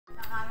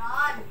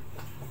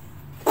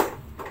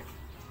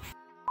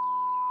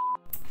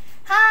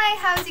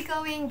it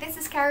going? This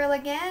is Carol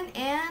again,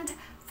 and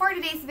for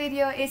today's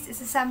video is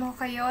isasama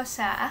ko kayo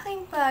sa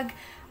aking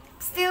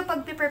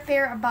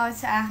pag-prepare about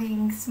sa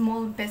aking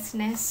small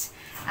business.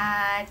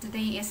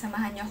 Today is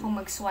samahan niyo akong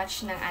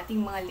mag-swatch ng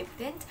ating mga lip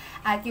tint.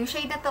 At yung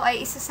shade na to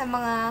ay isa sa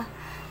mga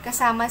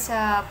kasama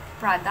sa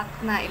product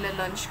na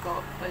ilo-launch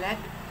ko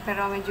ulit.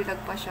 Pero medyo lag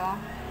pa siya.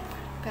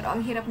 Pero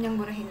ang hirap niyang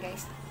burahin,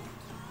 guys.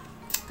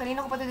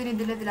 Kanina ko pa ito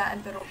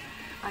dinidila-dilaan, pero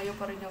ayaw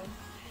pa rin yung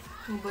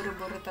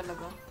buro-buro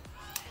talaga.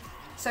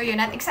 So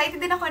yun, at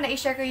excited din ako na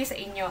i-share ko yun sa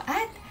inyo.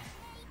 At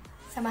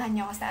samahan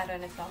niyo ako sa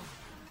araw na to.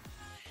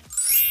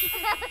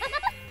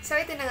 So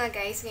ito na nga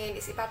guys, ngayon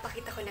is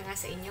ipapakita ko na nga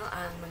sa inyo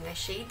ang mga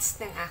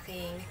shades ng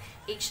aking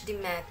HD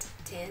Matte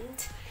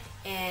Tint.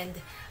 And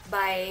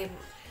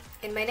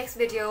in my next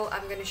video,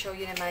 I'm gonna show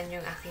you naman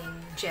yung aking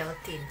gel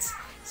tints.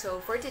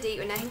 So for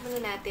today, unahin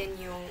muna natin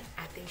yung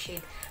ating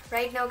shade.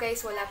 Right now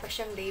guys, wala pa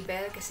siyang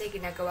label kasi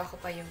ginagawa ko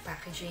pa yung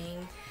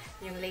packaging,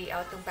 yung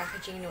layout ng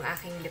packaging ng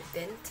aking lip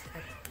tint.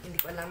 At hindi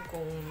ko alam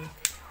kung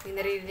may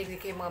naririnig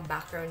ko yung mga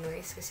background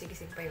noise kasi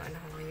gising pa yung anak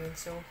ko ngayon.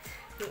 So,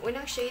 yung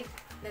unang shade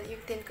na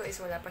yung tint ko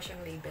is wala pa siyang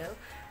label.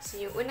 So,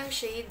 yung unang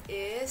shade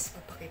is,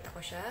 mapakita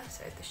ko siya.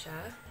 So, ito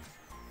siya.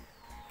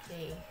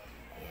 Okay.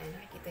 Ayan,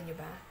 nakikita nyo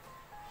ba?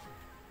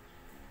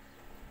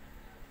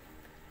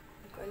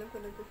 Hindi ko alam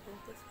kung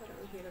nag-focus. Parang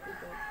ang hirap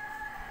ito.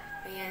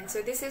 Ayan. So,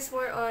 this is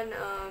more on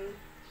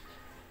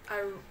a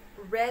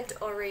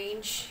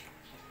red-orange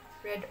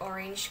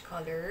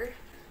color.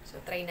 So,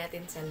 try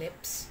natin sa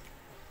lips.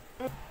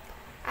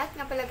 At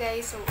nga pala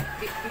guys, so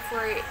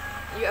before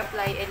you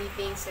apply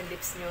anything sa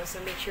lips nyo,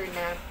 so make sure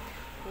na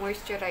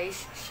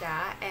moisturize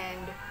siya.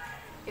 And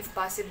if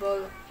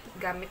possible,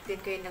 gamit din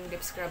kayo ng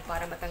lip scrub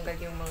para matanggal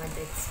yung mga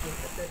dead skin.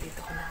 Ito, dito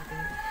ko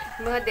nakatingin.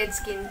 Yung mga dead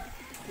skin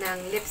ng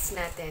lips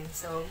natin.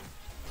 So,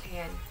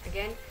 ayan.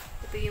 Again,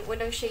 ito yung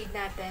unang shade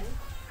natin.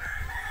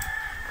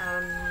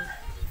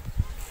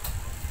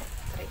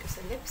 Try ko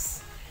sa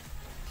lips.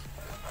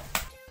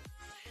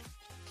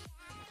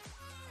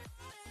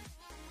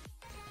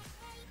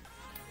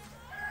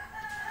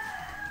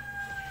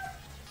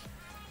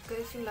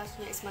 Guys, yung last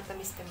niya is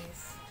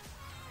matamis-tamis.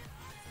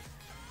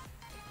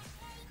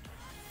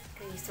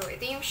 Okay, so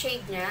ito yung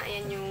shade niya.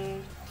 Ayan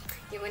yung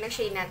unang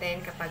shade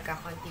natin kapag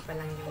kakunti pa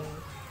lang yung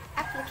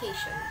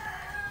application.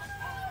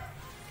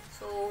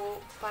 So,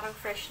 parang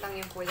fresh lang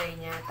yung kulay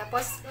niya.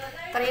 Tapos,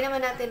 try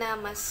naman natin na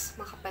mas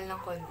makapal ng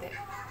konti.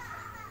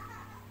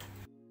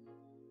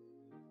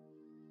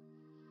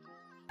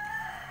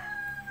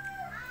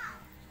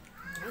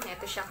 Ayan,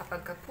 ito siya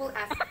kapag full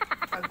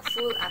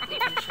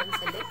application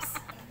sa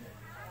lips.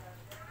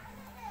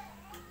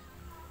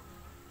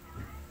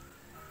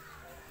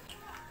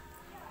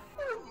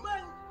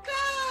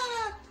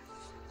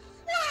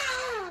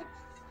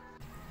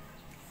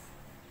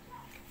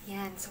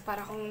 Yan. So,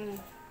 para kung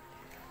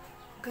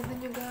ganda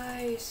nyo,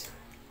 guys.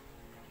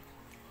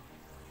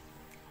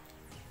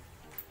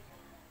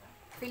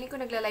 Feeling ko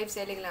nagla-live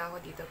selling lang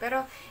ako dito.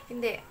 Pero,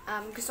 hindi.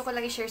 Gusto ko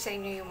lang i-share sa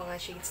inyo yung mga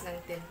shades ng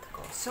tint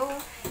ko. So,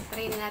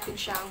 try na natin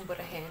siyang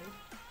burahin.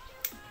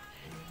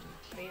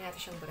 Try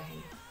natin siyang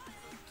burahin.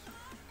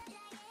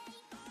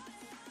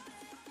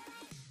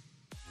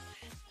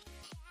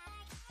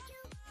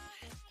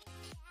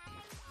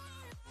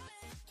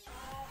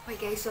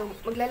 Okay guys, so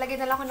maglalagay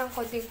na lang ako ng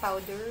konting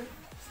powder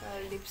sa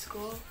lips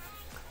ko.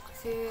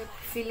 Kasi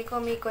feeling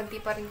ko may konti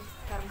pa rin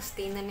parang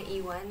stain na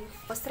naiwan.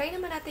 Tapos try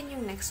naman natin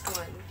yung next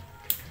one.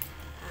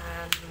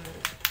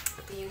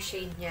 Ito yung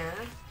shade niya.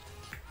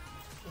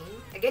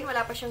 Okay. Again,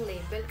 wala pa siyang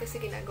label kasi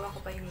ginagawa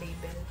ko pa yung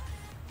label.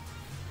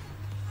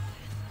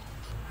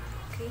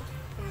 Okay.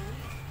 Ayan.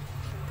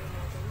 Try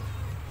natin.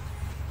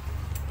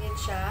 Ayan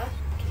siya.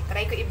 Okay,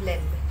 try ko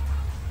i-blend.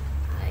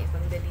 Ay,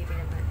 pang daliri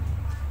naman.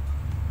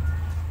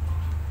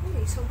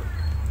 Uy,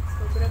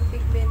 sobrang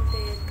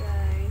pigmented,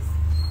 guys.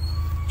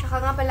 Tsaka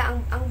nga pala,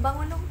 ang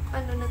bango nung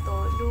ano na to,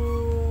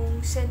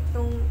 nung scent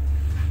nung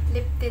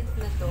lip tint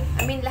na to.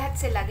 I mean, lahat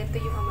sila,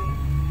 ganito yung amoy.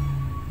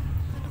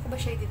 Ano ko ba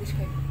siya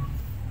i-describe?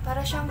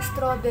 Para siyang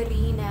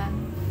strawberry na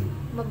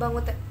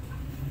mabango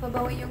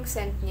yung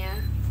scent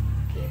niya.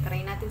 Okay,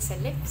 try natin sa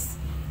lips.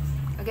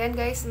 Again,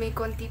 guys, may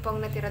konti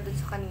pang natira dun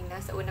sa kanina,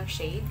 sa unang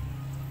shade.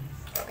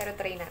 Pero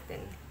try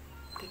natin.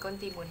 Okay,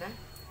 konti muna.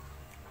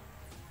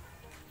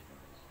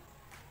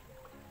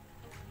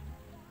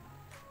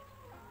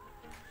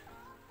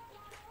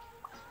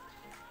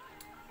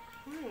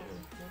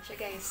 Yan siya,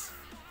 guys.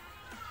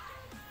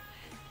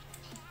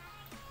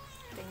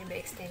 Ito yung ba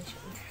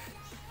extension.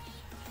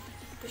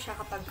 Ito siya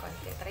kapag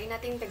konti. Try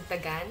natin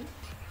dagdagan.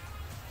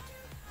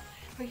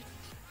 Ay.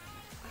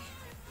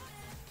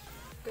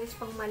 Guys,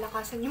 pang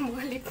malakasan yung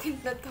mga lip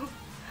tint na to.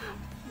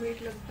 Wait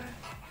lang pa.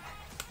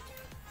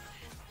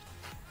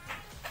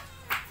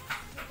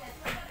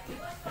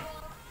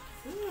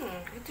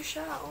 Ito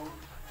siya, oh.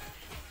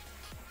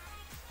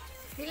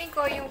 Feeling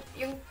ko yung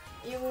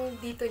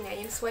dito niya,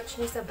 yung swatch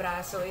niya sa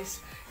braso is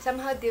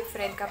somehow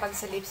different kapag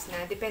sa lips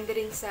na. Depende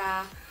rin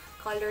sa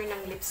color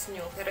ng lips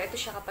nyo. Pero ito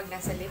siya kapag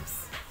nasa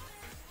lips.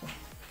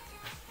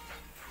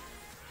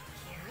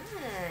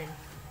 Yan.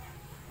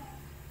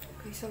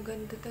 Guys, ang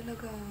ganda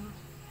talaga.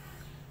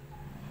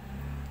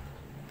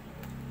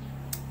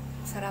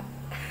 Sarap.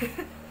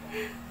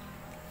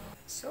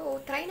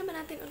 So, try naman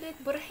natin ulit.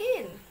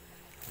 Burahin.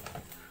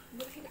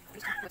 Burahin.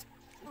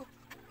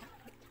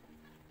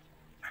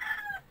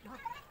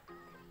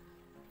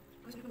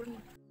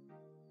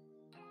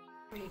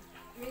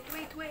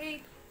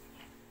 Wait.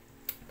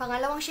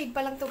 Pangalawang shade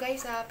pa lang to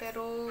guys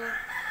pero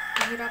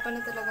nahirapan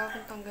na talaga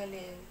akong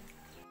tanggalin.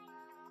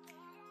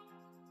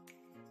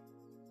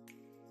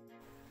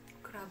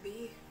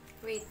 Grabe.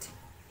 Wait.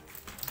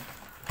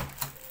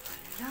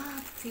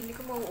 Wala. Hindi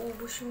ko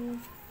mauubos yung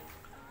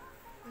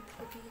ano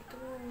pa dito.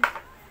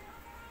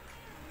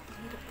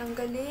 Hirap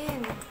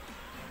tanggalin.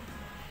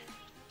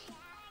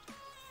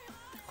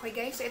 Okay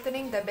guys, so ito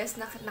na yung the best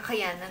na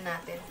nakayanan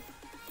natin.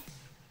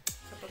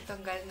 Sa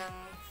pagtanggal ng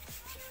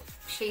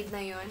shade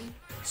na yon.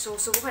 So,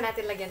 subukan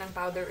natin lagyan ng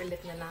powder ulit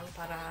na lang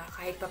para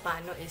kahit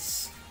papano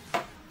is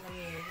alam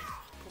niyo yun,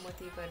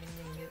 pumuti pa rin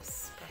yung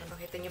lips. Para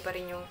makita niyo pa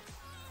rin yung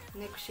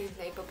next shade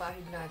na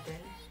ipapahid natin.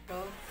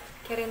 So,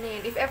 kaya na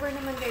yun. If ever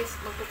naman guys,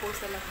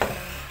 magpo-post na lang ko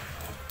ng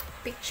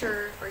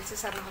picture or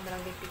sasama ko na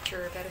lang din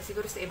picture. Pero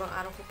siguro sa ibang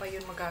araw ko pa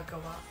yun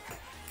magagawa.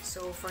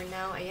 So, for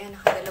now, ayan,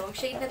 nakadalawang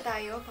shade na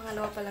tayo.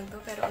 Pangalawa pa lang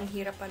to, pero ang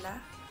hirap pala.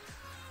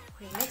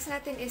 Okay, next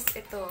natin is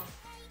ito.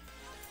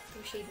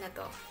 Itong shade na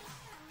to.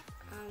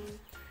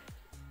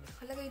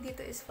 Nakalagay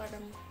dito is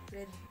parang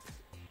red.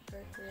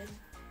 Dark red.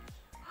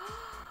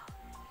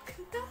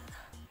 Ganda!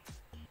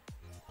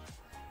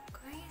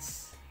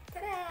 Guys,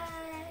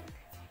 taran!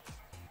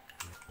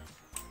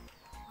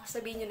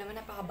 Sabihin nyo naman,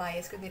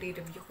 napaka-bias ko,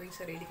 nire-review ko yung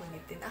sarili kong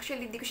Liptint.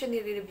 Actually, hindi ko siya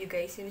nire-review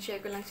guys.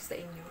 Sinishare ko lang siya sa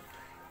inyo.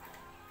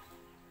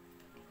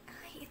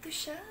 Ay, ito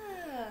siya!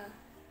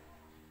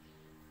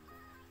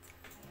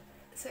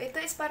 So, ito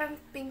is parang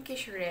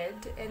pinkish red.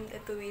 And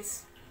ito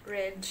is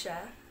red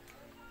siya.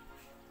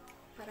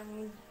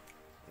 Parang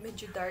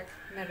medyo dark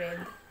na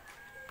red.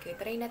 Okay,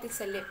 try natin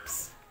sa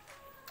lips.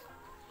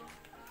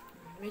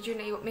 Medyo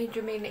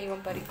may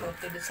naiwan pa rin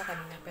konti doon sa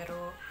kanina.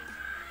 Pero,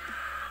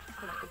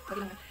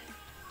 parang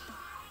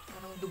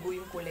dugo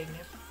yung kulay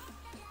niya.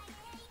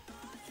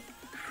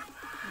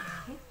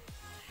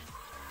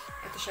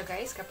 Ito siya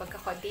guys, kapag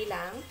kakonti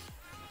lang,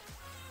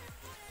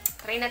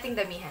 try nating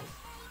damihan.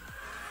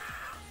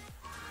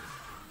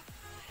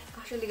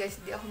 Actually guys,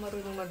 hindi ako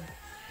marunong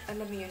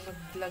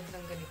mag-vlog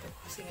ng ganito.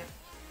 Kasi nga,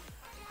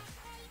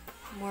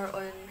 more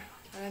on,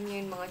 alam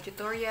niyo yung mga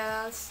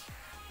tutorials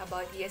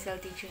about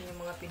ESL teaching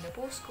yung mga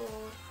pinapost ko.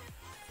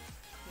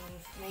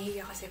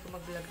 Nahihiya kasi ako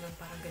mag-vlog ng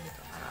parang ganito,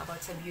 parang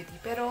about sa beauty.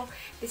 Pero,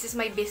 this is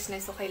my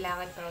business, so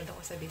kailangan proud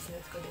ako sa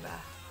business ko, diba?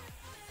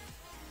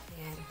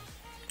 Ayan.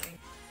 Okay.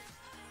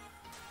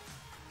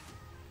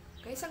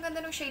 Guys, ang ganda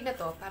ng shade na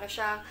to. Para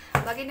siya,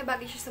 bagay na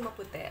bagay siya sa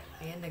maputi.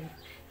 Ayan,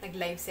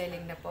 nag-live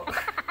selling na po.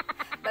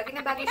 Bagay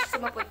na bagay siya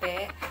sa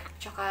maputi.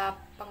 Tsaka,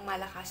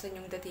 pangmalakasan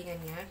yung datingan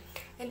niya.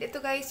 And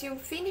ito guys,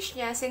 yung finish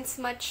niya, since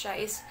matte siya,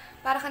 is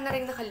para ka na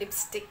rin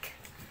naka-lipstick.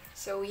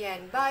 So,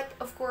 yan. But,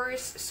 of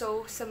course,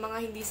 so, sa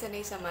mga hindi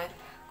sanay sa matte,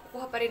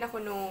 kukuha pa rin ako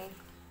nung,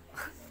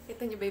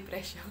 kita niyo ba yung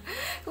presyo?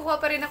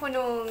 Kukuha pa rin ako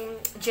nung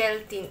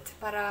gel tint.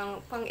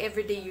 Parang pang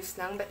everyday use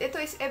lang. But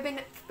ito is,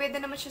 pwede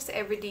naman siya sa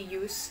everyday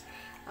use.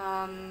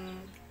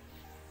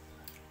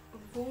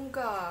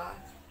 Bongga.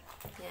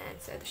 Yan.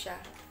 So, ito siya.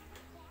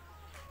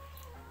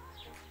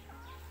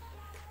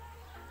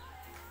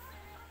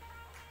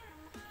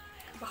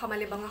 Baka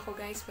malibang ako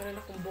guys, meron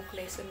akong book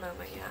lesson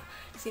mamaya.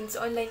 Since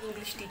online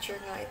English teacher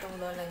nga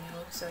itong lola nyo.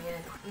 So, yan.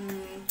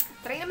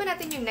 Try naman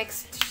natin yung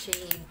next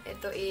shade.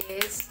 Ito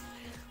is,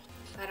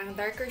 parang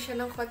darker siya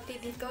ng konti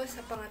dito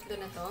sa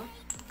pangatlo na to.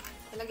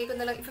 Talagay ko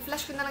na lang,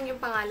 i-flash ko na lang yung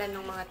pangalan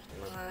ng mga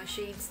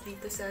shades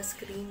dito sa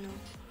screen, no?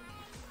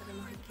 Para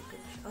makikita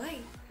nyo siya. Ay!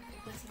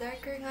 Mas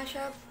darker nga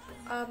siya.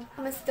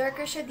 Mas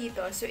darker siya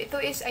dito. So,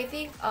 ito is, I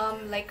think,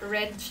 like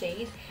red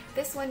shade.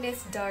 This one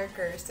is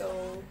darker.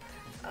 So,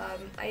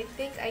 I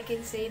think I can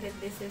say that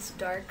this is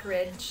dark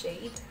red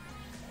shade.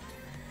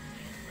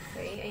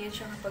 Okay, ayan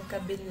siya kapag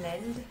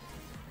ka-blend.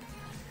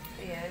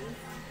 Ayan.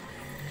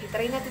 Okay,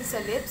 try natin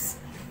sa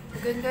lips.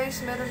 Again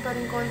guys, meron pa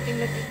rin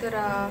konting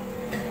natitira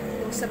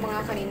yung sa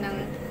mga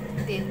kaninang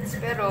tints.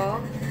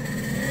 Pero,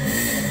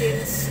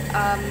 since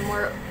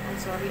more, I'm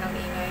sorry, ang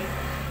ingay.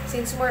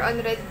 Since more on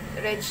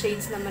red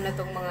shades naman na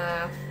tong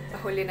mga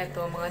pahuli na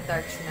to,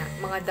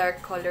 mga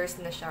dark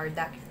colors na siya, or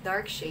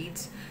dark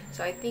shades.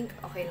 So, I think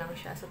okay lang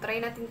siya. So,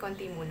 try natin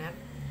konti muna.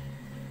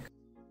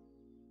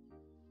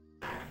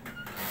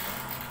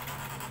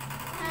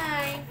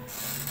 Hi!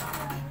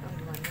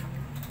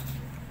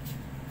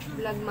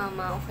 Vlog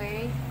mama,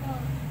 okay?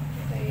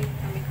 Okay,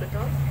 amit ko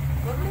to?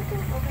 Huwag na to,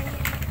 okay.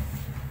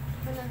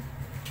 Wala.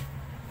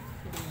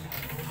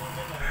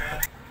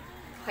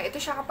 Okay, ito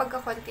siya kapag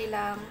konti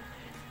lang.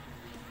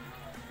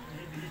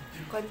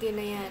 Konti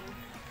na yan.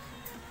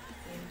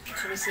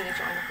 Sumisingit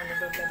yung anak ko,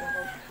 nag-vlog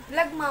ako.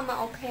 Vlog mama,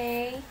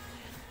 okay?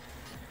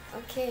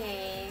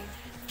 Okay.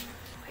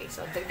 Okay,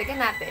 so dagdagan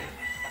natin.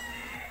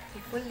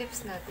 I-full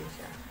lips natin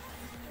siya.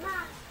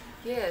 Ma.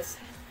 Yes.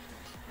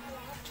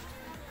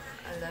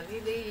 I love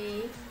you,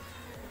 baby.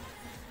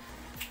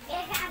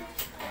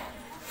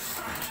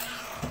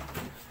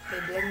 Okay,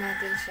 blend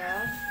natin siya.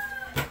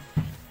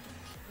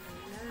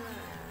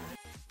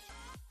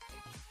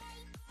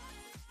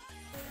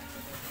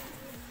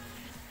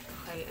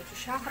 Okay, ito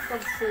siya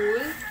kapag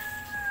full.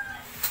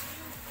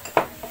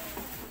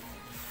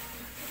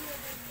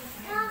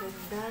 Ang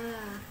ganda.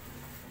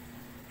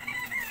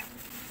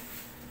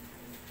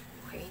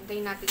 Okay,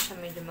 hintayin natin siya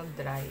medyo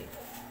mag-dry.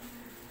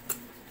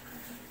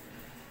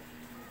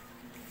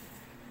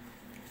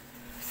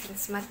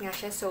 Since matte nga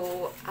siya,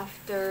 so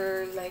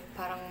after like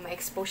parang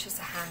ma-expose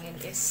siya sa hangin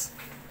is,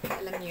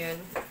 alam niyo yun,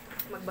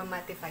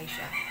 magmamattify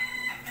siya.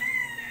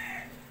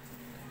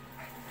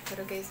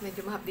 Pero guys,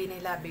 medyo mahapdi na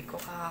yung labi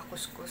ko,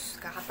 kakakuskus,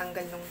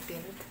 kakatanggal ng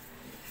tint.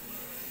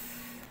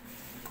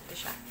 Ito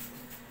siya.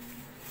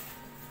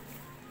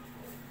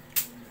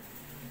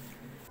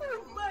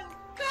 Oh my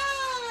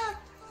God!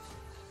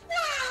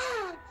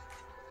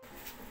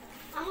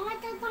 Ang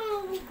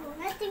matatanggal ko,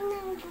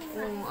 natingnan ko.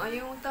 Oo,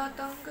 ayaw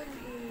tatanggal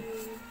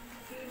eh.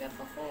 Hilap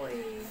ako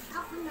eh.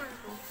 Ako na.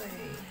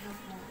 Okay, help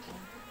mo ako.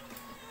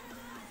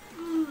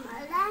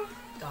 Alay.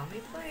 Dami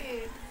pa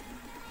eh.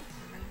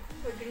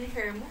 Pwede yung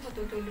hair mo,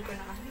 matutulog ka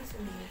na kasi,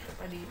 sumingit ka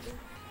pa dito.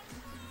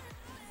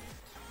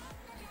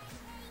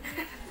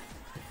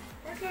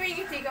 Or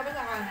kumingiti ka pa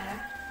sa camera?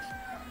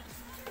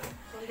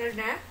 Tanggal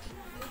na?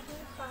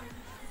 Hindi pa.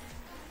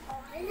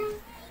 Okay lang.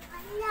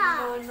 Kaya.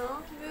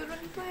 No,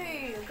 meron pa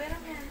eh. Okay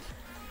lang yan.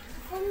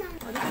 Ako na.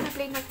 O, dito na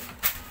play na.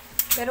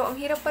 Pero ang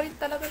hirap pa rin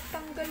talaga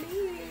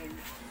tanggalin.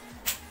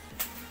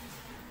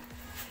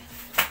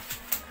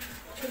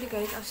 Actually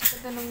guys, ang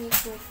sakit na ng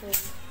miso ko.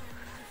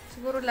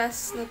 Siguro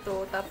last na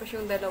to, tapos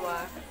yung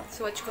dalawa,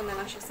 swatch ko na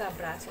lang siya sa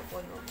braso ko,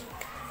 no?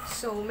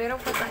 So,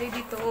 meron pa tayo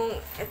dito,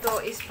 ito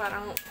is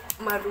parang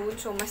maroon,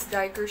 so mas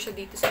darker siya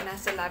dito sa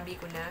nasa labi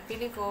ko na.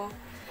 Feeling ko,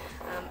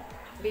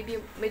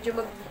 baby, medyo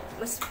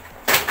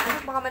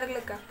baka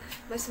malaglag ka,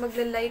 mas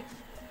magla-light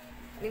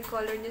yung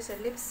color niya sa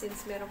lips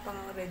since meron pang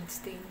red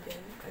stain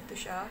din. Ito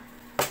siya.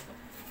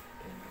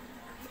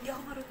 Hindi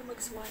ako marunong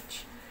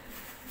mag-swatch.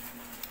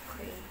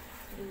 Okay.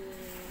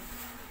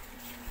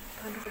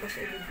 Paano ko ba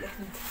siya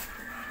i-blend?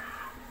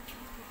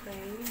 Okay,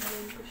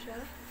 blend ko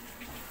siya.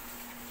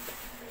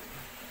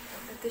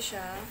 Ito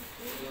siya.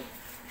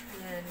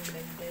 Yan,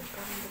 blended.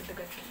 Parang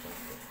dagdagan siya po.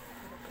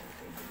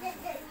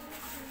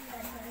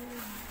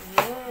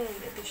 Ayan,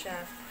 ito siya.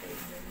 Okay,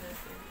 blend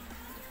natin.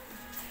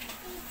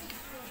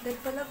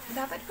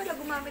 Dapat pala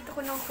gumamit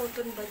ako ng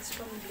cotton buds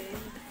pang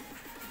blend.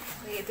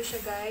 Okay, ito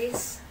siya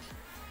guys.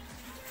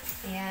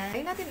 Ayan.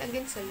 Try natin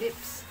again sa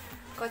lips.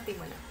 Konti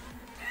mo na.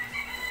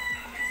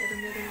 Pero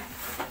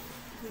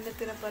may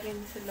natira pa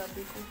rin sa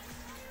labi ko.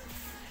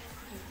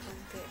 May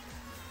konti.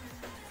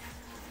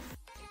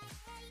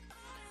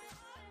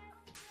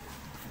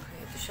 Okay,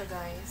 ito siya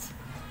guys.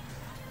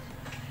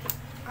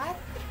 At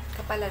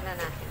kapalan na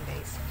natin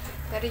guys.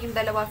 Pero yung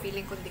dalawa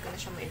feeling ko hindi ko na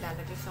siya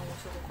mailalagay sa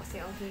nguso ko kasi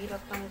ang hirap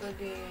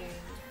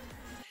tanggalin.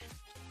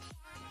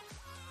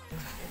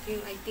 Ito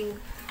yung I think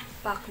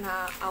pack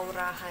na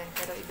aurahan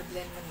pero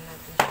i-blend na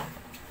natin siya.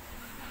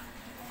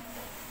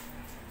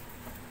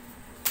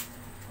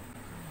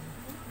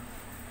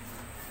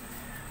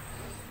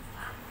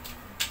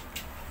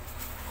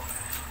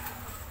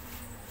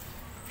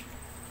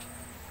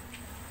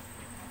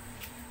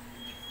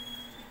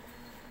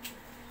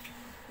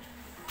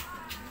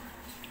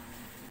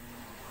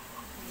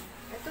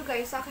 Ito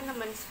guys, sa akin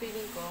naman,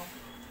 feeling ko,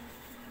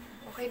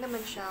 okay naman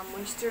siya.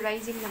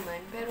 Moisturizing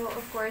naman. Pero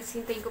of course,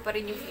 hintayin ko pa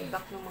rin yung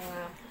feedback ng mga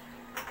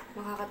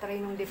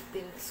makakatry ng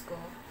Liptints ko.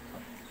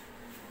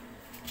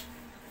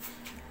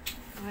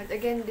 But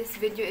again, this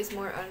video is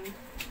more on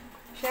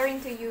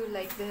sharing to you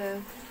like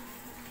the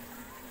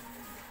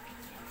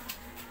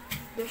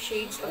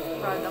shades of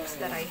products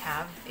that I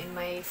have in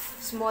my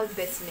small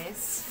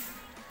business.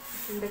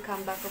 In the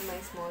comeback of my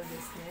small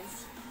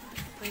business.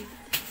 Okay.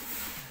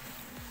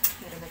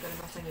 Meron na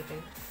talaga sa ngipin.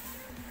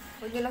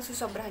 Huwag nyo lang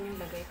susobrahan yung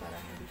lagay para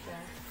hindi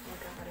siya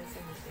magkakaroon sa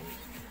ngipin.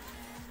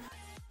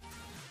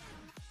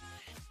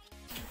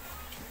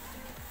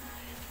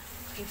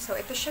 Okay, so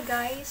ito siya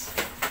guys.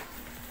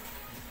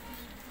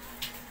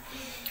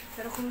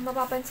 Pero kung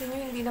mapapansin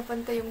nyo, hindi na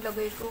pantay yung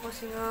lagay ko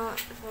kasi nga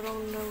parang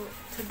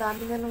sa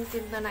dami na nung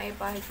tint na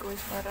naipahid ko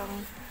is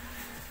parang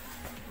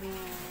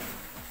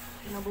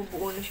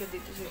nabubuo na siya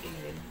dito sa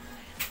gilid.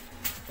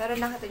 Pero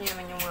nakita nyo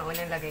naman yung mga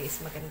unang lagay is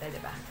maganda,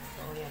 diba?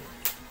 So, yan.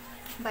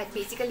 But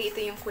basically,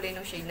 ito yung kulay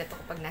ng shade na to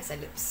kapag nasa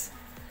lips.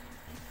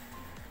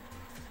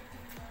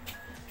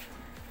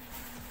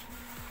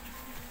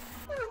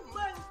 Oh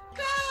my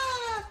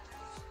God!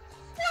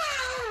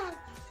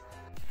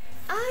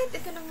 At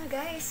ito na nga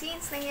guys,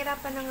 since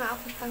nahihirapan na nga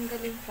akong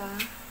tanggalin pa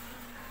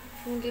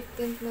yung lip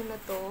tint na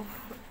to,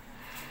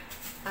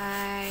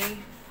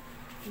 ay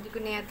hindi ko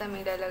na yata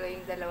may lalagay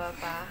yung dalawa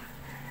pa.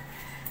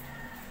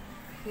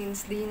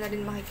 Since di na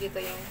rin makikita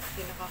yung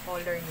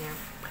pinaka-color niya.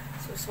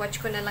 So, swatch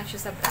ko na lang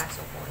siya sa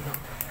braso ko, no?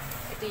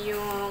 Ito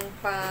yung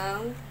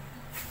pang...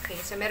 Okay,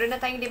 so meron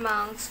na tayong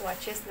 5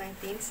 swatches ng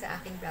tint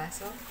sa aking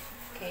braso.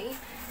 Okay?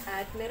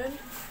 At meron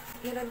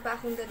meron pa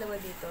akong dalawa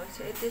dito.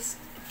 So,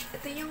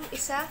 ito yung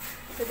isa.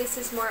 So, this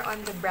is more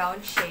on the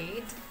brown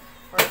shade.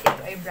 Or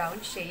ito ay brown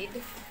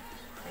shade.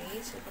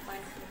 Okay, so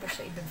paano ko ba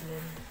siya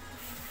i-blend?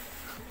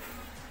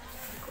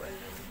 Hindi ko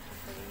alam.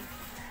 Okay.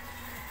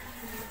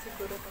 Hindi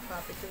siguro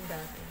papapit yung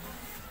dati.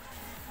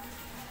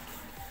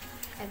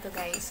 Ito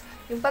guys.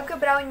 Yung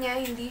pagka-brown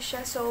niya, hindi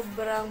siya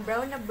sobrang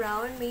brown na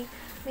brown.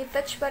 May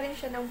touch pa rin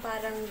siya ng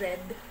parang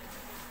red.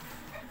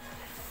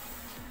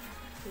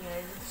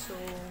 Yan. So,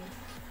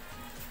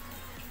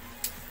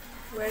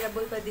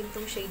 wearable pa din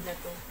tong shade na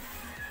to.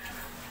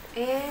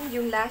 And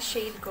yung last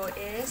shade ko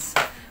is,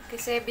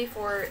 kasi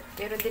before,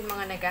 meron din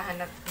mga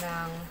naghahanap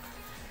ng,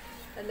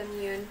 alam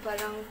niyo yun,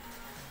 parang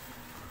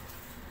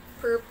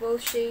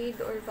purple shade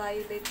or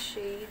violet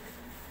shade.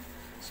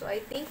 So,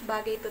 I think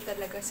bagay ito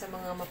talaga sa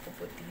mga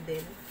mapuputi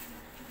din.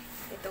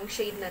 Itong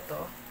shade na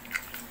to.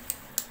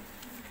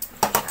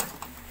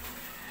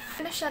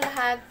 Ano siya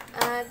lahat.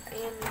 At,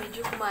 ayan,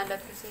 medyo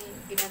kumalat kasi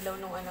ginalaw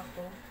nung anak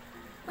ko.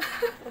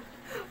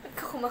 Ba't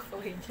ka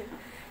kumakaway dyan?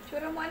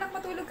 Sure mo, anak,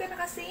 matulog ka na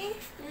kasi.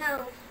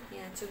 No.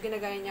 Yan, so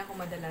ginagaya niya ako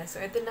madalas. So,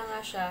 ito na nga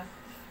siya.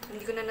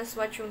 Hindi ko na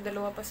na-swatch yung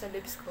dalawa pa sa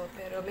lips ko.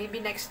 Pero maybe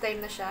next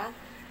time na siya.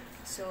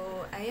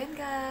 So, ayan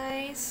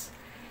guys.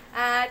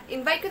 At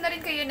invite ko na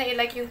rin kayo na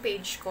i-like yung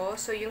page ko.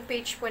 So, yung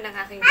page po ng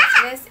aking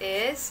business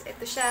is,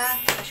 ito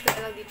siya. Flash ko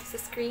na lang dito sa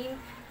screen.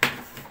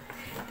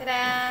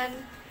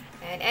 Tadaan!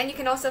 And you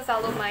can also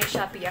follow my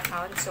Shopee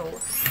account. So,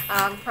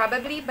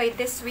 probably by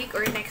this week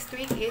or next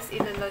week is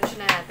ilo-launch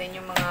na natin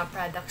yung mga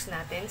products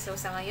natin. So,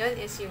 sa ngayon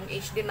is yung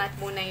HD matte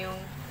muna yung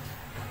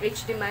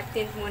HD matte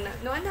tint muna.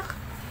 No, anak!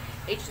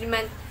 HD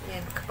matte,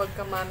 yan, kapag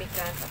kamami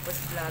ka, tapos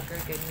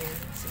vlogger, ganyan.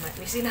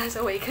 May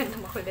sinasaway ka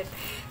na makulit.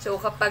 So,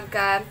 kapag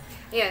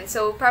yan.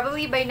 So,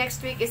 probably by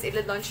next week is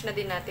ilo-launch na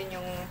din natin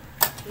yung,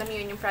 alam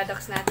yun, yung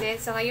products natin.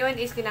 So, ngayon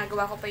is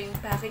ginagawa ko pa yung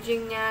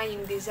packaging niya,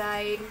 yung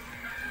design,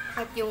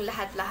 at yung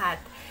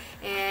lahat-lahat.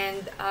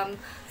 And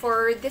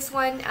for this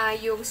one,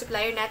 yung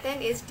supplier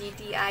natin is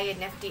DTI and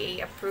FDA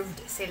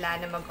approved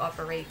sila na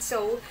mag-operate.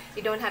 So,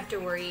 you don't have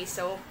to worry.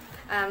 So,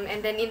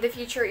 and then in the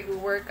future,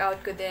 i-work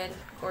out ko din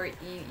or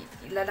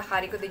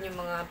ilalakari ko din yung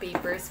mga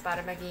papers para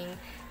maging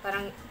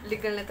parang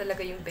legal na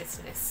talaga yung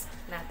business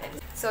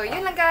natin. So,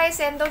 yun lang guys.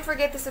 And don't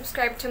forget to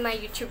subscribe to my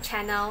YouTube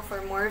channel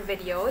for more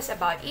videos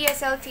about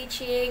ESL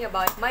teaching,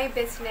 about my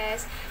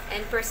business,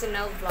 and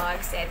personal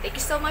vlogs. And thank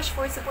you so much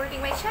for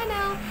supporting my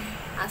channel.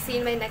 I'll see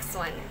you in my next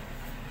one.